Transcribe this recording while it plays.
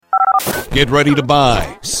Get ready to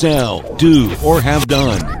buy, sell, do, or have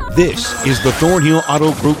done. This is the Thornhill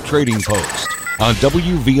Auto Group Trading Post on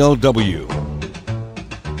WVOW.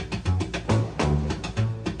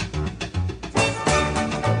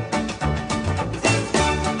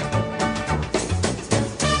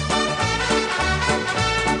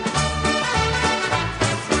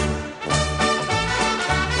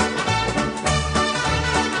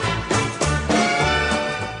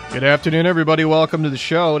 Good afternoon, everybody. Welcome to the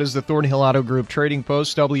show. It is the Thornhill Auto Group Trading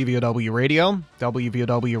Post, WVOW Radio,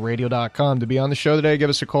 WVOWradio.com. To be on the show today,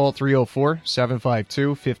 give us a call at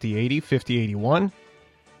 304-752-5080, 5081.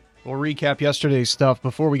 We'll recap yesterday's stuff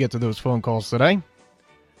before we get to those phone calls today.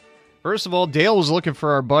 First of all, Dale was looking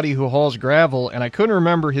for our buddy who hauls gravel, and I couldn't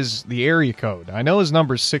remember the area code. I know his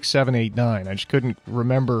number is 6789. I just couldn't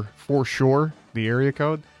remember for sure the area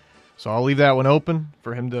code. So I'll leave that one open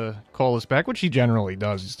for him to call us back, which he generally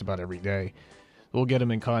does just about every day. We'll get him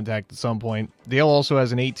in contact at some point. Dale also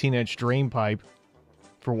has an 18-inch drain pipe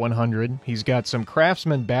for $100. He's got some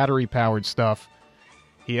Craftsman battery-powered stuff.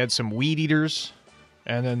 He had some weed eaters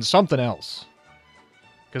and then something else.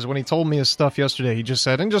 Because when he told me his stuff yesterday, he just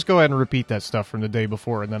said, and just go ahead and repeat that stuff from the day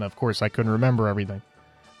before. And then, of course, I couldn't remember everything.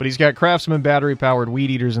 But he's got Craftsman battery-powered weed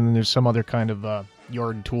eaters, and then there's some other kind of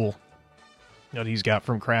yard tool that he's got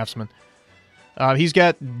from Craftsman. He's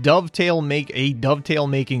got a dovetail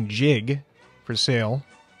making jig for sale,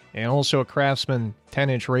 and also a Craftsman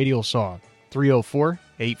 10-inch radial saw.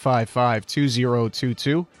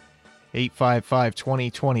 304-855-2022,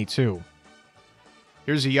 855-2022.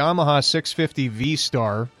 Here's a Yamaha 650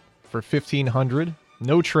 V-Star for $1,500.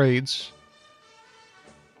 No trades.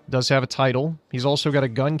 Does have a title. He's also got a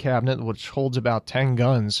gun cabinet which holds about 10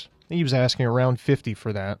 guns. I think he was asking around $50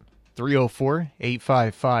 for that.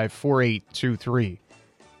 304-855-4823,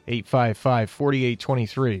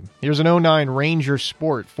 855-4823. Here's an 09 Ranger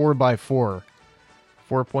Sport 4x4, 4.0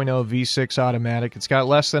 V6 automatic. It's got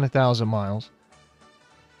less than 1,000 miles.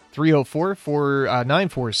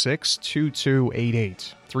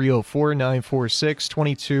 304-946-2288,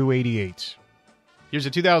 304-946-2288. Here's a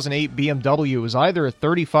 2008 BMW. It was either a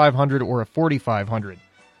 3500 or a 4500.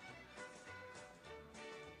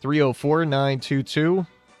 304-922-5669,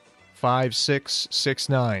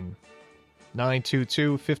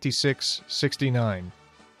 922-5669.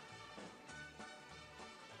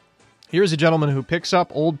 Here's a gentleman who picks up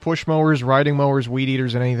old push mowers, riding mowers, weed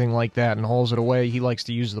eaters, and anything like that and hauls it away. He likes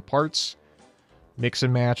to use the parts, mix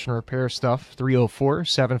and match and repair stuff.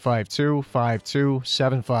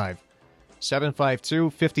 304-752-5275,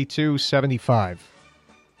 752-5275.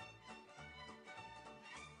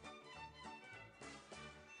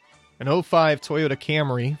 An 05 Toyota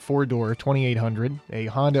Camry 4-door, 2800. A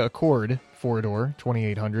Honda Accord 4-door,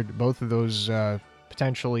 2800. Both of those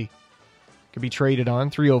potentially could be traded on.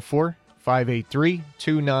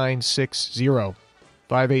 304-583-2960.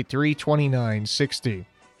 583-2960.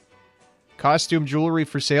 Costume jewelry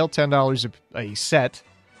for sale, $10 a set.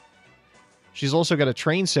 She's also got a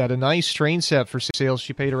train set, a nice train set for sale.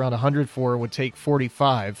 She paid around $100 for it, would take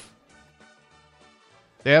 $45.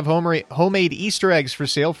 They have homemade Easter eggs for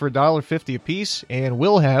sale for $1.50 a piece, and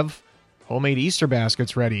we'll have homemade Easter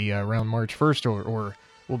baskets ready around March 1st, or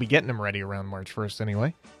we'll be getting them ready around March 1st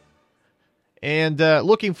anyway. And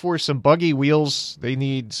looking for some buggy wheels. They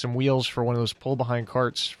need some wheels for one of those pull-behind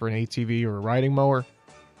carts for an ATV or a riding mower.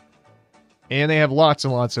 And they have lots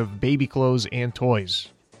and lots of baby clothes and toys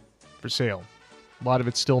for sale. A lot of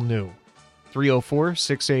it's still new.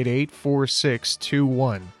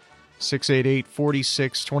 304-688-4621.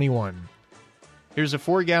 688-4621. Here's a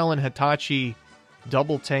 4-gallon Hitachi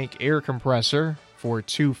double tank air compressor for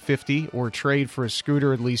 $250, or trade for a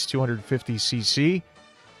scooter at least 250 cc.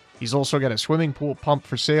 He's also got a swimming pool pump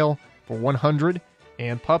for sale for $100,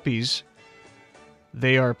 and puppies.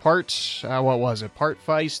 They are parts, what was it? Part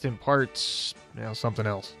Feist and parts, something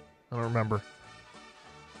else. I don't remember.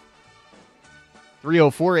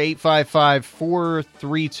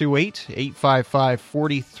 304-855-4328,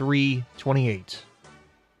 855-4328.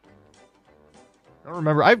 I don't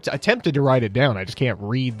remember. I've attempted to write it down. I just can't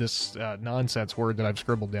read this nonsense word that I've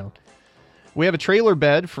scribbled down. We have a trailer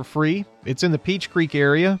bed for free. It's in the Peach Creek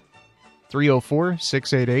area.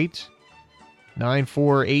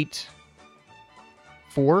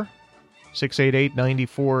 304-688-9484.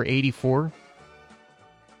 688-9484.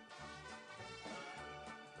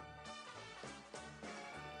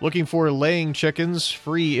 Looking for laying chickens,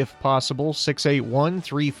 free if possible,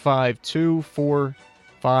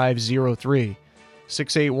 681-352-4503.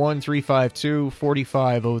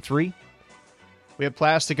 681-352-4503. We have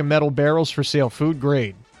plastic and metal barrels for sale, food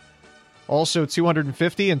grade. Also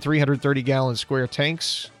 250 and 330 gallon square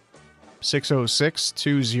tanks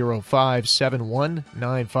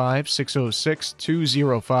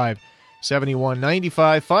 606-205-7195,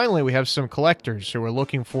 606-205-7195. Finally, we have some collectors who are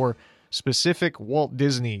looking for specific Walt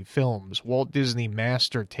Disney films, Walt Disney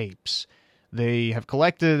master tapes. They have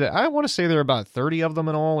collected, I want to say there are about 30 of them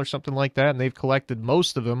in all or something like that, and they've collected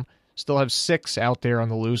most of them. Still have 6 out there on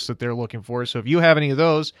the loose that they're looking for. So if you have any of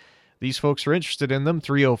those, these folks are interested in them.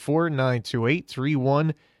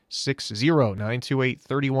 304-928-3160,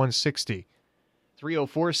 928-3160.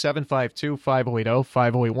 304-752-5080,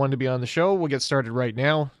 5081 to be on the show. We'll get started right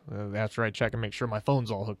now. After I check and make sure my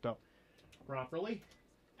phone's all hooked up properly.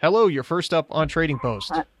 Hello, you're first up on Trading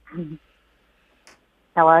Post.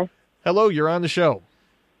 Hello? Hello, you're on the show.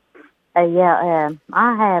 I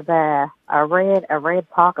have a red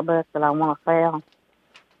pocketbook that I want to sell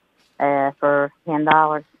for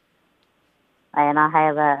 $10, and I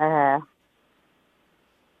have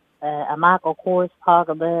a Michael Kors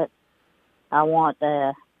pocketbook. I want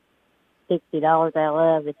 $60 out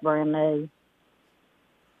of. It's brand new,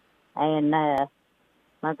 and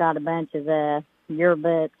I've got a bunch of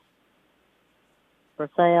yearbooks for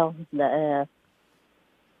sale.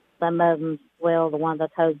 Some of them, well, the ones I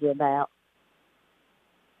told you about.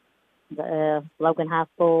 The Logan High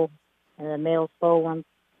School and the middle school ones.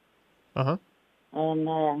 Uh-huh.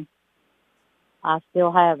 And I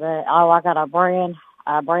still have I got a brand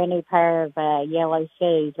new pair of yellow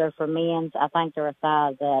shoes. They're for men's. I think they're a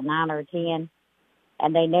size 9 or 10.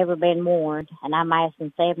 And they've never been worn. And I'm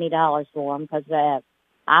asking $70 for them because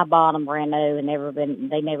I bought them brand new and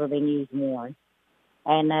they never been used and worn.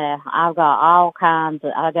 And I've got all kinds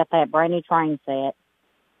I got that brand new train set.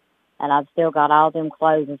 And I've still got all them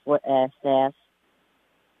clothes and stuff.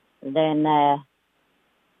 Then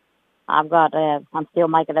I'm still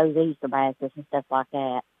making those Easter baskets and stuff like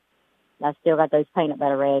that. And I've still got those peanut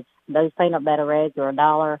butter eggs. Those peanut butter eggs are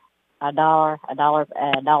 $1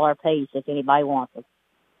 a piece if anybody wants them.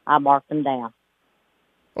 I marked them down.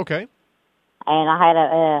 Okay. And I had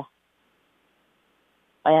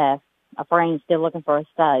a friend still looking for a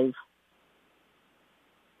stove.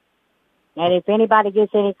 And if anybody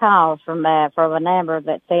gets any calls from a number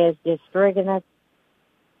that says distributor,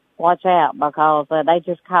 watch out because they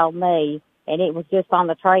just called me, and it was just on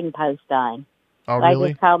the Trading Post thing. Oh, they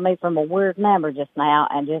really? just called me from a weird number just now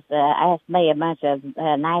and just asked me a bunch of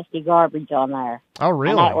nasty garbage on there. Oh,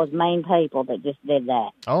 really? And that was mean people that just did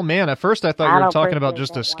that. Oh, man. At first I thought you were talking about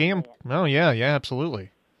just a appreciate scam. that Oh, yeah,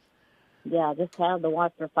 absolutely. Yeah, just tell them to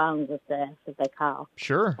watch their phones if they call.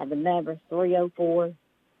 Sure. And the number's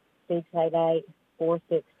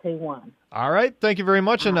 304-688-4621. All right. Thank you very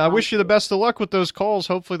much, and I wish you the best of luck with those calls.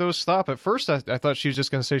 Hopefully those stop. At first, I thought she was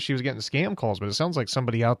just going to say she was getting scam calls, but it sounds like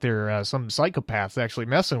somebody out there, some psychopath's actually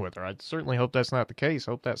messing with her. I certainly hope that's not the case.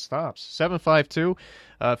 Hope that stops.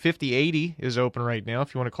 752-5080 is open right now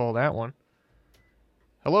if you want to call that one.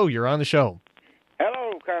 Hello, you're on the show.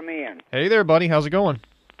 Hello, come in. Hey there, buddy. How's it going?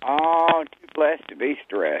 Oh, too blessed to be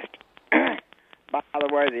stressed. By the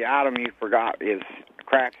way, the item you forgot is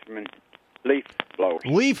Craftsman leaf blowers.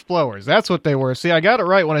 Leaf blowers. That's what they were. See, I got it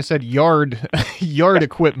right when I said yard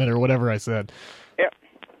equipment or whatever I said. Yep.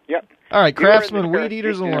 All right, Craftsman, weed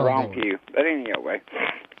eaters, and lawn wrong blowers. queue. But anyway,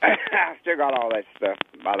 I still got all that stuff,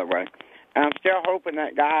 by the way. And I'm still hoping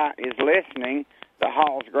that guy is listening. The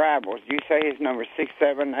Hall's Gravels. You say his number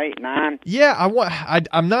 6789? Yeah,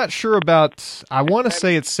 I'm not sure about. I want to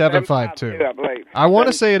say it's 752. I believe. I want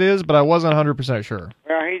to say it is, but I wasn't 100% sure.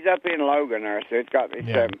 Well, he's up in Logan there, so it's got to be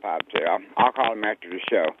 752. I'll call him after the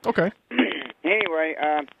show. Okay. Anyway,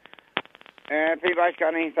 if anybody's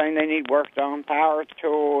got anything they need worked on, power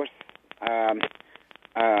tools,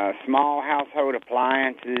 small household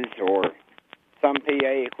appliances, or some PA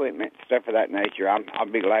equipment, stuff of that nature, I'll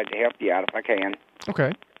be glad to help you out if I can.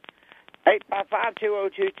 Okay.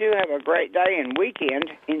 855-2022. Have a great day and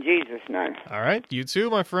weekend in Jesus' name. All right. You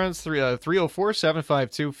too, my friends.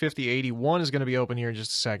 304-752-5081 is going to be open here in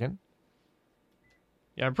just a second.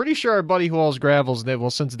 Yeah, I'm pretty sure our buddy who hauls gravels,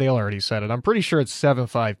 well, since Dale already said it, I'm pretty sure it's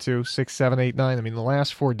 752-6789. I mean, the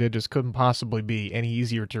last 4 digits couldn't possibly be any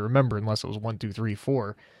easier to remember unless it was 1, 2, 3,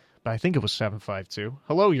 4. But I think it was 752.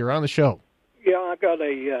 Hello, you're on the show. Yeah, I got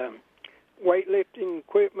a weightlifting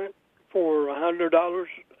equipment for $100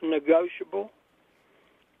 negotiable,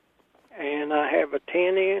 and I have a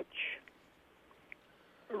 10-inch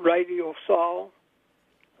radial saw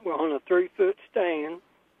on a 3-foot stand,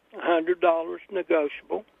 $100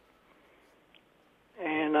 negotiable,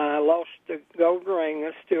 and I lost the gold ring.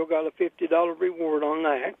 I still got a $50 reward on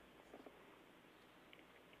that.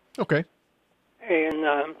 Okay. And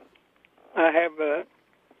I have a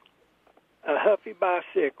Huffy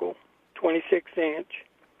bicycle, 26-inch,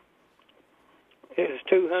 It's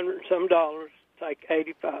 $200 and some dollars. Take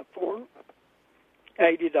 $85 for it.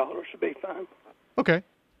 $80 will be fine. Okay.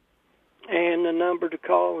 And the number to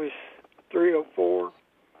call is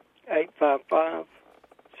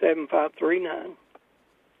 304-855-7539.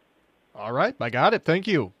 All right, I got it. Thank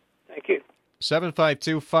you. Thank you.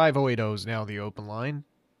 752-5080 is now the open line.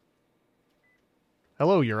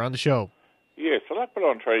 Hello, you're on the show. Yes, I'd like to put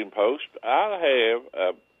on Trading Post. I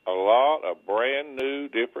have a lot of brand new,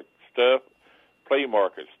 different stuff, flea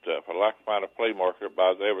market stuff. I'd like to find a flea market that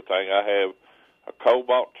buys everything. I have a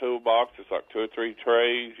Cobalt toolbox. It's like 2 or 3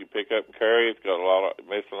 trays. You pick up and carry. It's got a lot of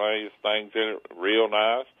miscellaneous things in it, real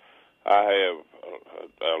nice. I have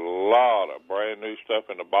a lot of brand new stuff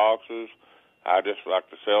in the boxes. I just like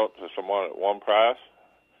to sell it to someone at one price.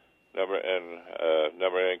 Number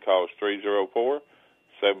in call is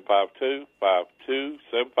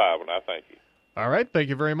 304-752-5275, and I thank you. All right, thank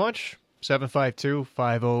you very much.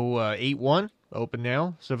 752-5081, open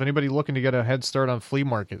now. So if anybody looking to get a head start on flea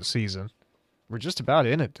market season, we're just about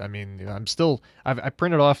in it. I mean, I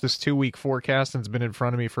printed off this 2-week forecast, and it's been in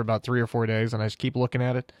front of me for about 3 or 4 days, and I just keep looking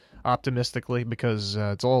at it optimistically because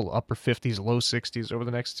it's all upper 50s, low 60s over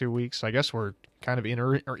the next 2 weeks. I guess we're kind of in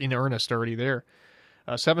earnest already there.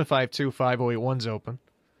 752-5081's open.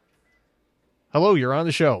 Hello, you're on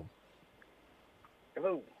the show.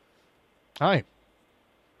 Hello. Hi.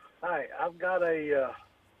 Hi, I've got a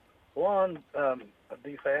lawn a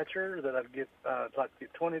dethatcher that I'd like to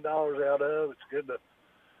get $20 out of. It's good to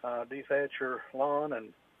dethatch your lawn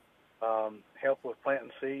and help with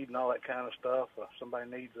planting seed and all that kind of stuff. If somebody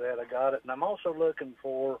needs that, I got it. And I'm also looking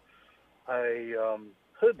for a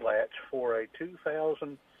hood latch for a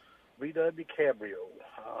 2000 VW Cabrio.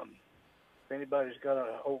 If anybody's got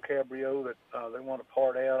an old Cabrio that they want to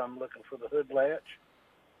part out, I'm looking for the hood latch.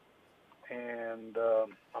 And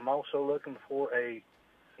I'm also looking for a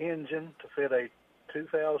engine to fit a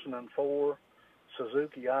 2004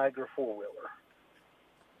 Suzuki Iger four-wheeler.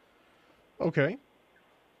 Okay.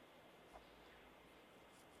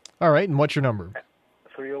 All right, and what's your number?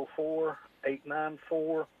 304-894-2046.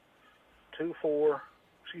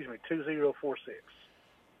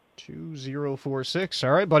 2046.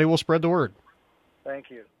 All right, buddy, we'll spread the word. Thank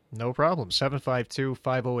you. No problem.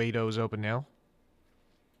 752-5080 is open now.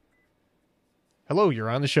 Hello, you're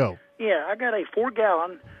on the show. Yeah, I got a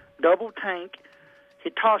 4-gallon double tank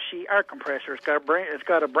Hitachi air compressor. It's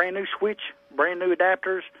got a brand new switch, brand new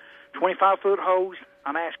adapters, 25-foot hose.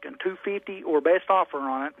 I'm asking $250 or best offer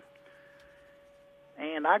on it.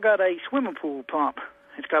 And I got a swimming pool pump.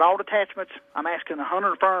 It's got all the attachments. I'm asking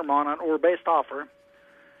 $100 firm on it or best offer.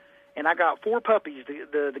 And I got 4 puppies,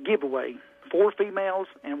 the giveaway, 4 females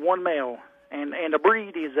and 1 male. And the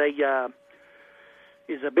breed is a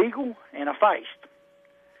beagle and a feist.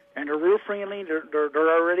 And they're real friendly. They're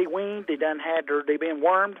already weaned. They've been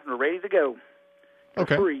wormed. They're ready to go.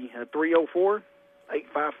 Okay. Free.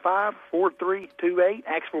 304-855-4328.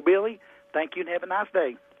 Ask for Billy. Thank you and have a nice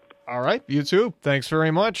day. All right, you too. Thanks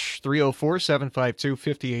very much.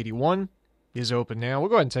 304-752-5081 is open now. We'll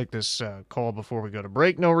go ahead and take this call before we go to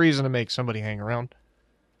break. No reason to make somebody hang around.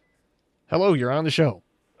 Hello, you're on the show.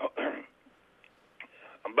 I'm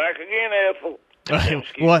back again, Ethel.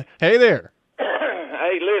 What? Hey there.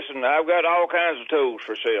 Hey, listen, I've got all kinds of tools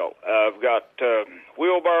for sale. I've got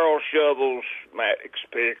wheelbarrows, shovels, mattocks,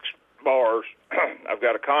 picks, bars. I've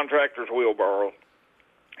got a contractor's wheelbarrow.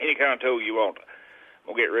 Any kind of tool you want.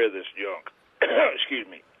 We'll get rid of this junk. Excuse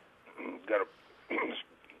me.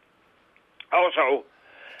 Also,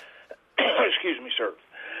 excuse me, sir.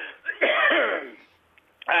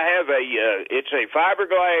 I have it's a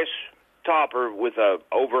fiberglass topper with a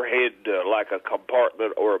overhead, like a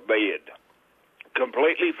compartment or a bed.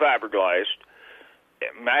 Completely fiberglassed,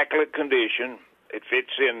 immaculate condition. It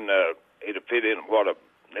fits in, it'll fit in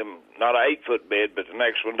not an 8-foot bed, but the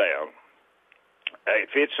next one down. It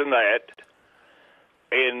fits in that.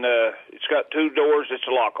 And it's got 2 doors that's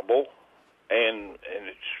lockable, and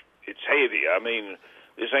it's heavy. I mean,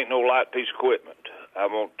 this ain't no light piece of equipment. I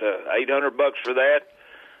want $800 for that.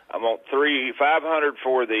 I want $500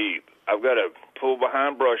 for I've got a pull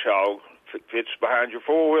behind brush hog. Fits behind your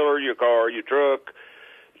 4-wheeler, your car, your truck.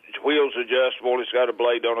 Its wheels adjustable. It's got a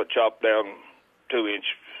blade on it, chopped down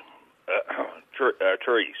 2-inch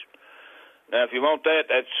trees. Now, if you want that,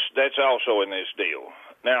 that's also in this deal.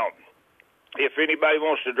 Now, if anybody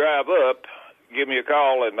wants to drive up, give me a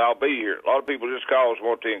call and I'll be here. A lot of people just call us and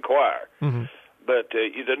want to inquire. Mm-hmm. But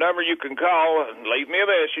the number you can call and leave me a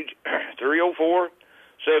message,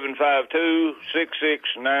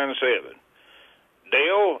 304-752-6697.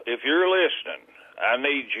 Dale, if you're listening, I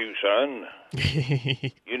need you, son.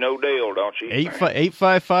 You know Dale, don't you?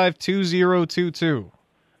 855-2022.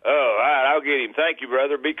 Oh, all right, I'll get him. Thank you,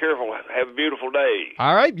 brother. Be careful. Have a beautiful day.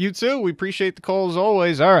 All right, you too. We appreciate the call as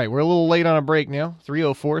always. All right, we're a little late on a break now.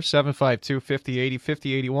 304-752-5080,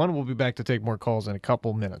 5081. We'll be back to take more calls in a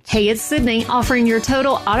couple minutes. Hey, it's Sydney, offering your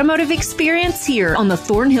total automotive experience here on the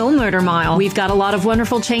Thornhill Motor Mile. We've got a lot of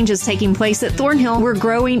wonderful changes taking place at Thornhill. We're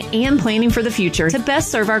growing and planning for the future to best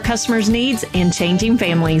serve our customers' needs and changing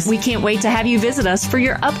families. We can't wait to have you visit us for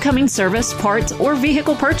your upcoming service, parts, or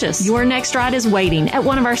vehicle purchase. Your next ride is waiting at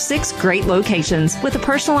one of our 6 great locations with a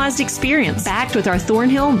personalized experience backed with our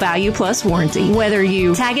Thornhill Value Plus warranty. Whether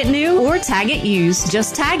you tag it new or tag it used,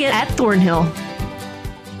 just tag it at Thornhill.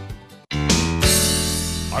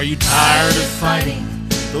 Are you tired of fighting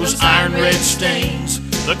those iron red stains?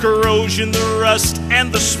 The corrosion, the rust,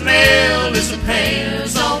 and the smell is a pain.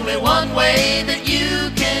 There's only one way that you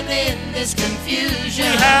can end this confusion.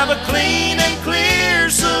 We have a clean and clear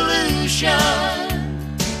solution.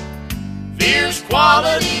 Fierce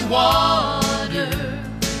quality water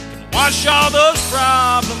can wash all those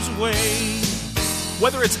problems away.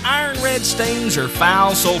 Whether it's iron red stains or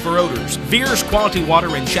foul sulfur odors, Veer's Quality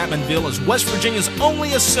Water in Chapmanville is West Virginia's only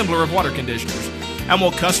assembler of water conditioners and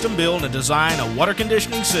will custom build and design a water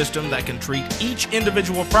conditioning system that can treat each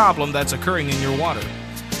individual problem that's occurring in your water.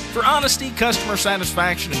 For honesty, customer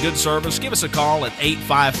satisfaction, and good service, give us a call at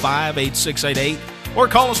 855-8688 or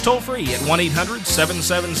call us toll-free at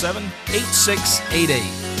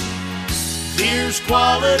 1-800-777-8688. Fierce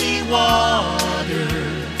quality water.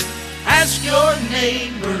 Ask your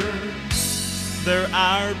neighbor. They're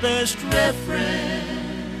our best reference.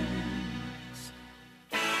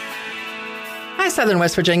 Hi, Southern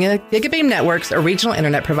West Virginia. GigaBeam Networks, a regional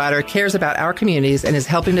internet provider, cares about our communities and is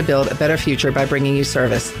helping to build a better future by bringing you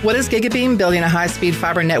service. What does GigaBeam building a high-speed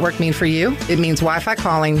fiber network mean for you? It means Wi-Fi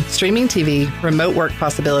calling, streaming TV, remote work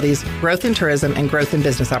possibilities, growth in tourism, and growth in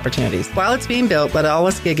business opportunities. While it's being built, let all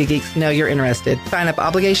us GigaGeeks know you're interested. Sign up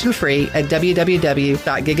obligation-free at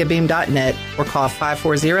www.gigabeam.net or call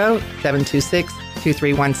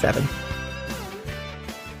 540-726-2317.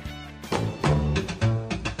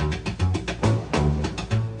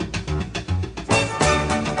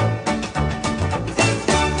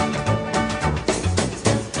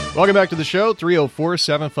 Welcome back to the show.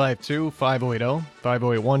 304-752-5080.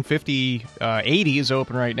 5081. 5080 is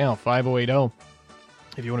open right now. 5080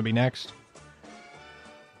 if you want to be next.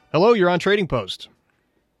 Hello, you're on Trading Post.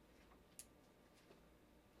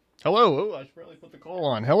 Hello. Oh, I should probably put the call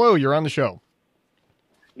on. Hello, you're on the show.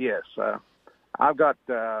 Yes. I've got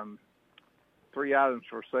 3 items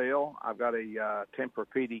for sale. I've got a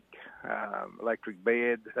Tempur-Pedic electric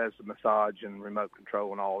bed that has the massage and remote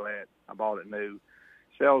control and all that. I bought it new.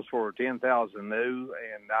 Sells for $10,000 new,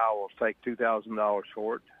 and I will take $2,000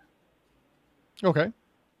 for it. Okay.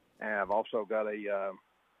 And I've also got a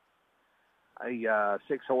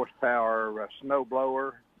 6 horsepower snow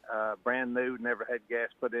blower, brand new, never had gas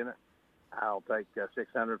put in it. I'll take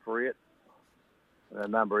 $600 for it. The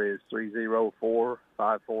number is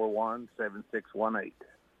 304-541-7618.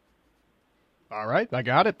 All right, I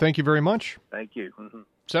got it. Thank you very much. Thank you. Mm-hmm.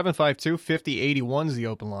 752-5081 is the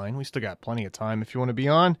open line. We still got plenty of time if you want to be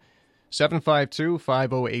on.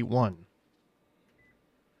 752-5081.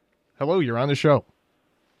 Hello, you're on the show.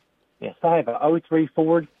 Yes, I have a 03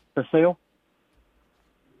 Ford for sale.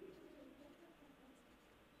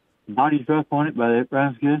 Body's rough on it, but it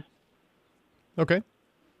runs good. Okay.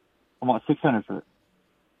 I want $600 for it.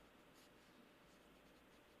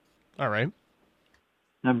 All right.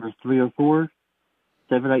 Number is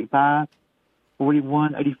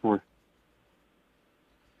 304-785-4184.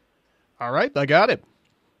 All right, I got it.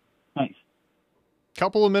 Thanks.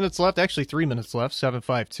 Couple of minutes left, actually 3 minutes left.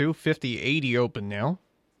 752-5080 open now.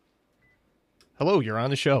 Hello, you're on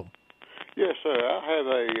the show. Yes, sir. I have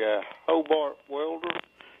a Hobart welder,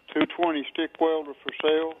 220 stick welder for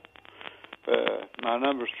sale. My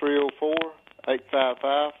number is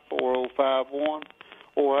 304-855-4051,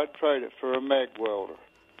 or I'd trade it for a Meg welder.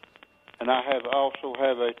 And I also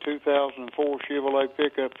have a 2004 Chevrolet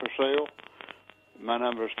pickup for sale. My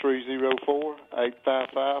number is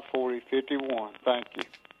 304-855-4051. Thank you.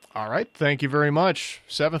 All right, thank you very much.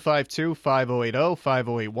 752-5080,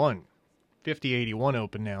 5081. 5081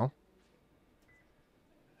 open now.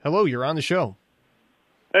 Hello, you're on the show.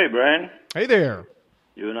 Hey, Brandon. Hey there.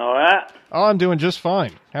 Doing all right? Oh, I'm doing just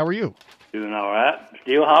fine. How are you? Doing all right.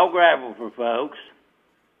 Still haul gravel for folks.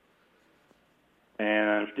 And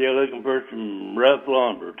I'm still looking for some rough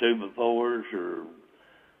lumber, 2x4s or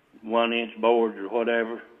 1-inch boards or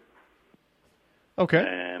whatever. Okay.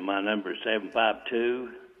 And my number is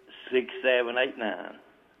 6789.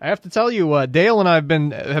 I have to tell you, Dale and I have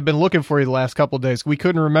been looking for you the last couple of days. We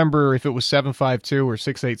couldn't remember if it was 752 or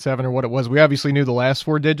 687 or what it was. We obviously knew the last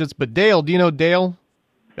 4 digits, but Dale, do you know Dale?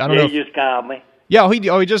 I don't know. He just called me. Yeah, he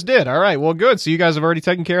just did. All right, well, good. So you guys have already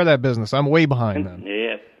taken care of that business. I'm way behind then.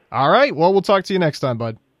 Yeah. All right, well, we'll talk to you next time,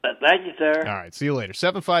 bud. Thank you, sir. All right, see you later.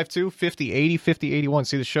 752-5080, 5081.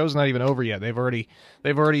 See, the show's not even over yet. They've already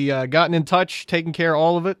gotten in touch, taken care of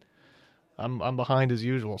all of it. I'm behind as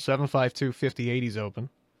usual. 752-5080 is open.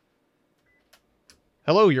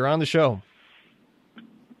 Hello, you're on the show.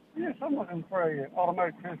 Yes, I'm looking for a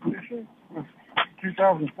automatic transmission with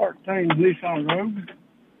 2013 Nissan Rogue.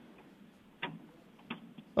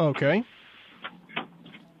 Okay.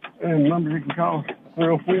 And the number you can call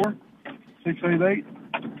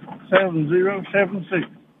 304-688-7076.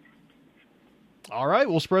 All right,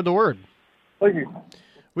 we'll spread the word. Thank you.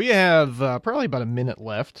 We have probably about a minute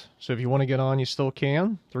left, so if you want to get on, you still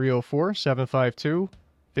can.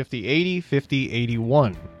 304-752-5080,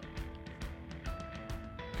 5081.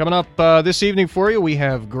 Coming up this evening for you, we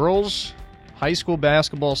have girls high school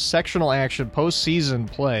basketball sectional action postseason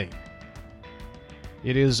play.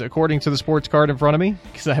 It is, according to the sports card in front of me,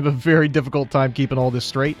 because I have a very difficult time keeping all this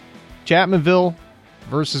straight, Chapmanville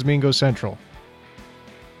versus Mingo Central.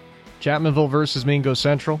 Chapmanville versus Mingo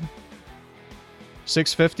Central.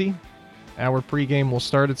 6:50. Our pregame will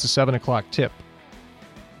start. It's a 7 o'clock tip.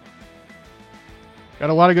 Got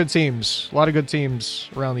a lot of good teams. A lot of good teams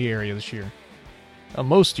around the area this year.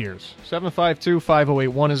 Most years.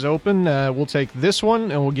 752-5081 is open. We'll take this one,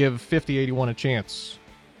 and we'll give 5081 a chance.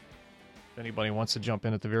 If anybody wants to jump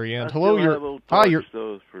in at the very end. Hello, you're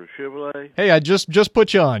those for Chevrolet. Hey, I just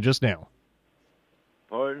put you on just now.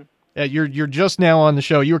 Pardon? Yeah, you're just now on the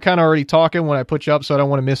show. You were kind of already talking when I put you up, so I don't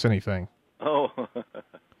want to miss anything. Oh.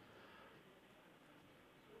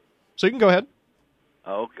 So you can go ahead.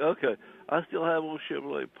 Oh, okay. I still have old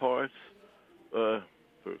Chevrolet parts for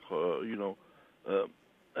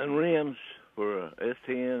and rims for a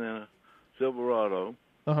S10 and a Silverado.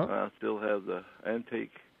 Uh-huh. I still have the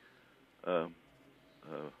antique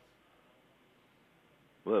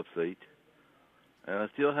love seat, and I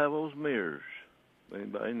still have those mirrors. If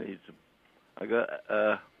anybody needs them, I got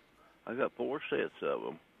 4 sets of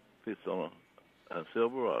them. Fits on a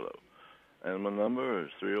Silverado, and my number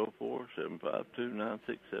is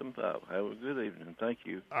 304-752-9675. Have a good evening. Thank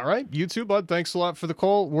you. All right. You too, bud. Thanks a lot for the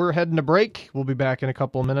call. We're heading to break. We'll be back in a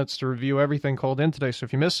couple of minutes to review everything called in today. So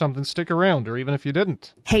if you missed something, stick around, or even if you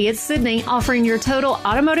didn't. Hey, it's Sydney, offering your total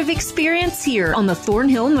automotive experience here on the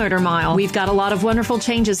Thornhill Motor Mile. We've got a lot of wonderful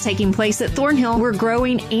changes taking place at Thornhill. We're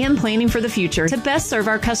growing and planning for the future to best serve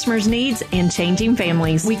our customers' needs and changing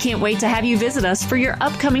families. We can't wait to have you visit us for your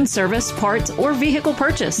upcoming service, parts, or vehicle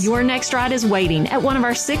purchase. Your next ride is waiting at one of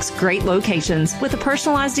our 6 great locations with a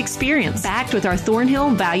personalized experience backed with our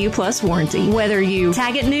Thornhill Value Plus warranty. Whether you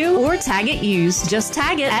tag it new or tag it used, just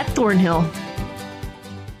tag it at Thornhill.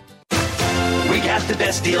 We got the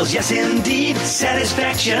best deals, yes indeed.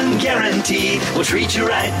 Satisfaction guaranteed. We'll treat you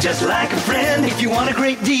right just like a friend. If you want a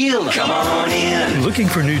great deal, come on in. Looking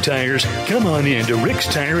for new tires? Come on in to Rick's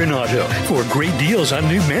Tire and Auto for great deals on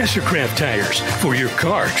new Mastercraft tires. For your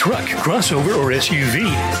car, truck, crossover, or SUV,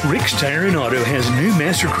 Rick's Tire and Auto has new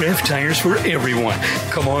Mastercraft tires for everyone.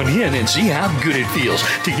 Come on in and see how good it feels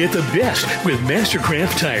to get the best with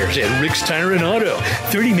Mastercraft tires at Rick's Tire and Auto,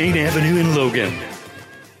 30 Main Avenue in Logan.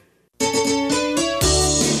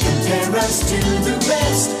 Us to the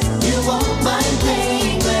rest. You won't mind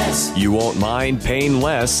paying less. You won't mind paying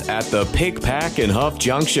less at the Pick, Pack, and Huff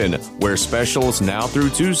Junction, where specials now through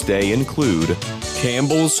Tuesday include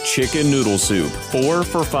Campbell's Chicken Noodle Soup, 4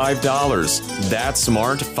 for $5. That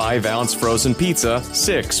Smart 5-ounce frozen pizza,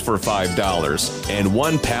 6 for $5. And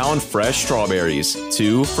 1 pound fresh strawberries,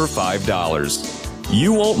 2 for $5.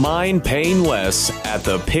 You won't mind paying less at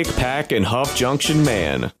the Pick, Pack, and Huff Junction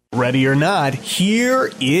Man. Ready or not,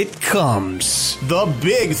 here it comes. The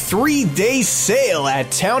big 3-day sale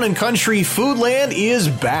at Town & Country Foodland is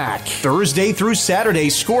back. Thursday through Saturday,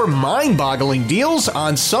 score mind-boggling deals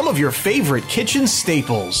on some of your favorite kitchen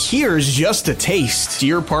staples. Here's just a taste.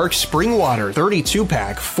 Deer Park Spring Water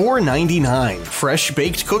 32-pack, $4.99. Fresh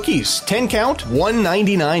baked cookies, 10-count,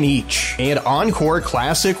 $1.99 each. And Encore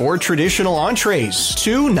Classic or Traditional entrees,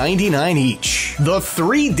 $2.99 each. The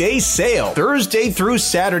 3-day sale, Thursday through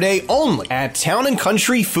Saturday only at Town &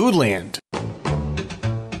 Country Foodland.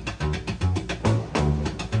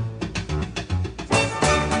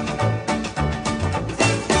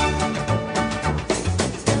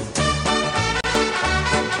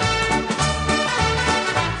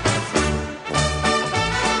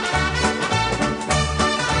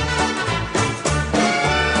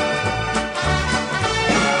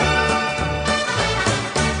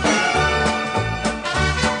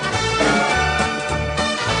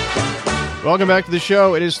 Welcome back to the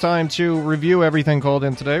show. It is time to review everything called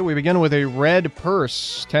in today. We begin with a red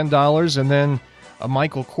purse, $10, and then a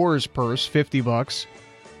Michael Kors purse, $50.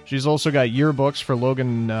 She's also got yearbooks for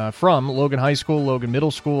Logan, from Logan High School, Logan Middle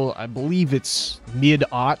School. I believe it's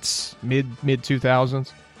mid-aughts,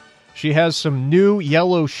 mid-2000s. She has some new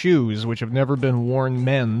yellow shoes, which have never been worn,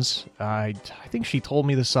 men's. I think she told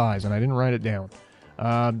me the size, and I didn't write it down.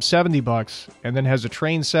 $70, and then has a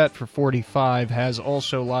train set for $45. Has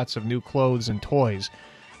also lots of new clothes and toys.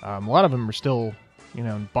 A lot of them are still,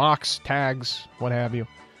 box tags, what have you.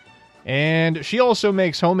 And she also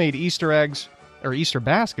makes homemade Easter eggs, or Easter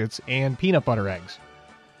baskets, and peanut butter eggs.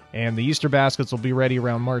 And the Easter baskets will be ready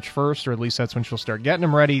around March 1st, or at least that's when she'll start getting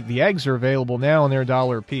them ready. The eggs are available now, and they're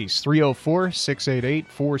 $1 a piece.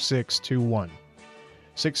 304-688-4621.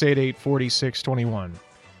 688-4621.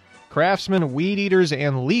 Craftsman weed eaters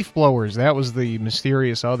and leaf blowers. That was the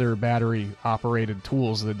mysterious other battery-operated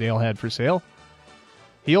tools that Dale had for sale.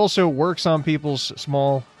 He also works on people's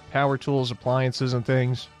small power tools, appliances, and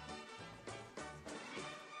things.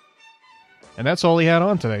 And that's all he had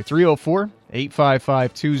on today.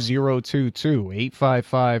 304-855-2022.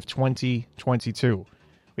 855-2022.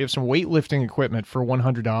 We have some weightlifting equipment for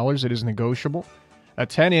 $100. It is negotiable. A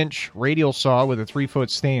 10-inch radial saw with a 3-foot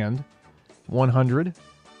stand, $100.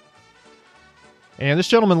 And this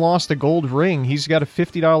gentleman lost a gold ring. He's got a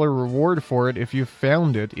 $50 reward for it if you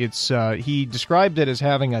found it. It's he described it as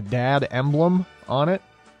having a dad emblem on it.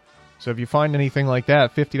 So if you find anything like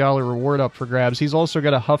that, $50 reward up for grabs. He's also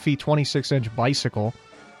got a Huffy 26-inch bicycle,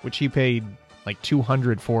 which he paid like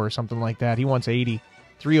 $200 for or something like that. He wants $80.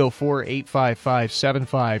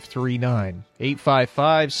 304-855-7539.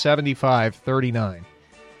 855-7539.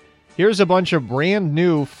 Here's a bunch of brand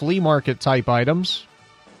new flea market type items.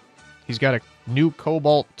 He's got a new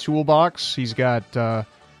Cobalt toolbox. He's got a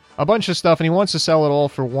bunch of stuff, and he wants to sell it all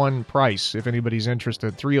for one price if anybody's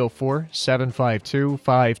interested.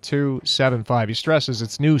 304-752-5275. He stresses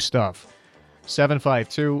it's new stuff.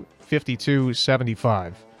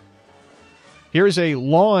 752-5275. Here's a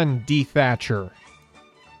lawn dethatcher.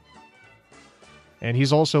 And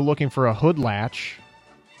he's also looking for a hood latch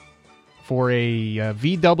for a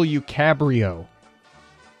VW Cabrio.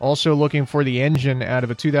 Also looking for the engine out of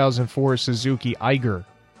a 2004 Suzuki Eiger.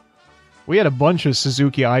 We had a bunch of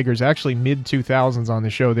Suzuki Eigers, actually mid-2000s on the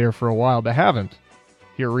show there for a while, but haven't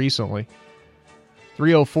here recently.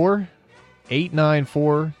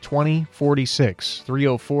 304-894-2046.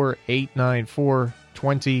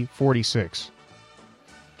 304-894-2046.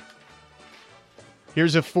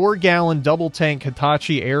 Here's a 4-gallon double-tank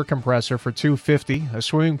Hitachi air compressor for $250. A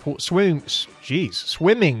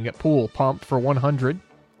swimming pool pump for $100.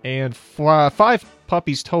 And 5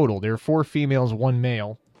 puppies total. There are 4 females, 1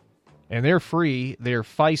 male. And they're free. They're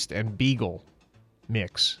Feist and Beagle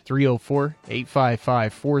mix.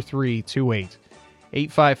 304-855-4328.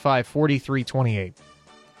 855-4328.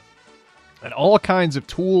 And all kinds of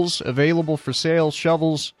tools available for sale.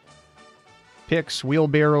 Shovels, picks,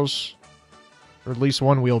 wheelbarrows, or at least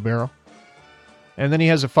one wheelbarrow. And then he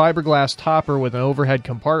has a fiberglass topper with an overhead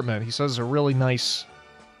compartment. He says it's a really nice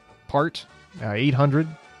part. $800.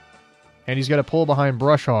 And he's got a pull-behind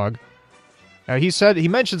brush hog. He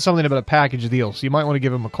mentioned something about a package deal, so you might want to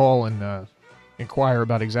give him a call and inquire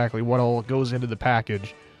about exactly what all goes into the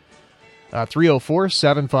package.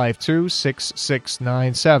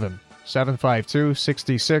 304-752-6697.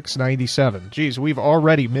 752-6697. Geez, we've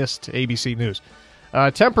already missed ABC News.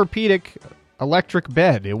 Tempur-Pedic electric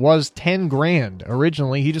bed. It was $10,000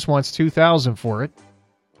 originally. He just wants $2,000 for it.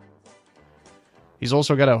 He's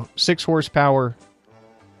also got a 6-horsepower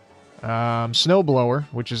snowblower,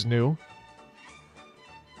 which is new.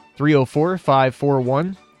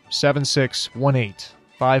 304-541-7618.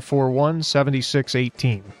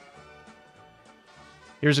 541-7618.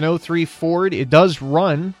 Here's an 03 Ford. It does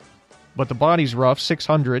run, but the body's rough.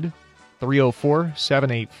 $600.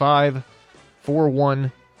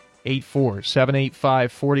 304-785-4184.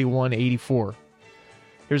 785-4184.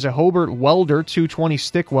 Here's a Hobart Welder 220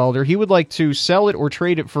 stick welder. He would like to sell it or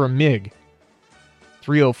trade it for a MiG.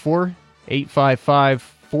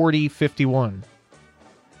 304-855-4051.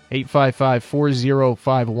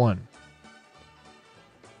 855-4051.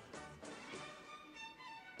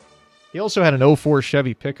 He also had an 04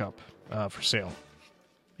 Chevy pickup for sale.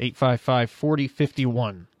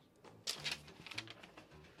 855-4051.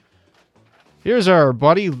 Here's our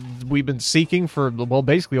buddy we've been seeking for, well,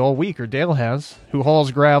 basically all week, or Dale has, who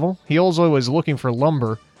hauls gravel. He also is looking for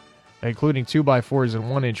lumber, including 2x4s and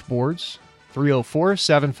 1-inch boards.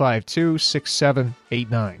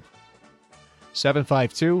 304-752-6789.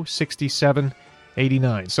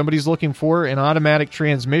 752-6789. Somebody's looking for an automatic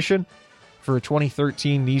transmission for a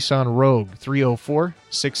 2013 Nissan Rogue.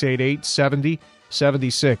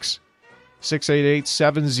 304-688-7076.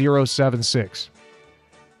 688-7076.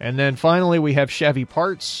 And then finally, we have Chevy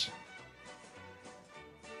parts,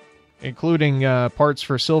 including parts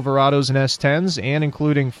for Silverados and S10s, and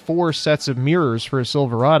including 4 sets of mirrors for a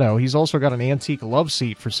Silverado. He's also got an antique love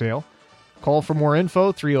seat for sale. Call for more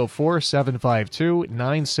info,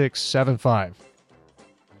 304-752-9675.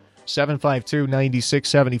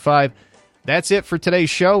 752-9675. That's it for today's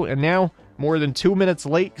show, and now, more than 2 minutes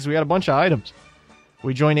late because we got a bunch of items.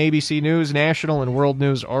 We join ABC News, National, and World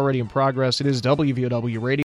News already in progress. It is WVOW Radio.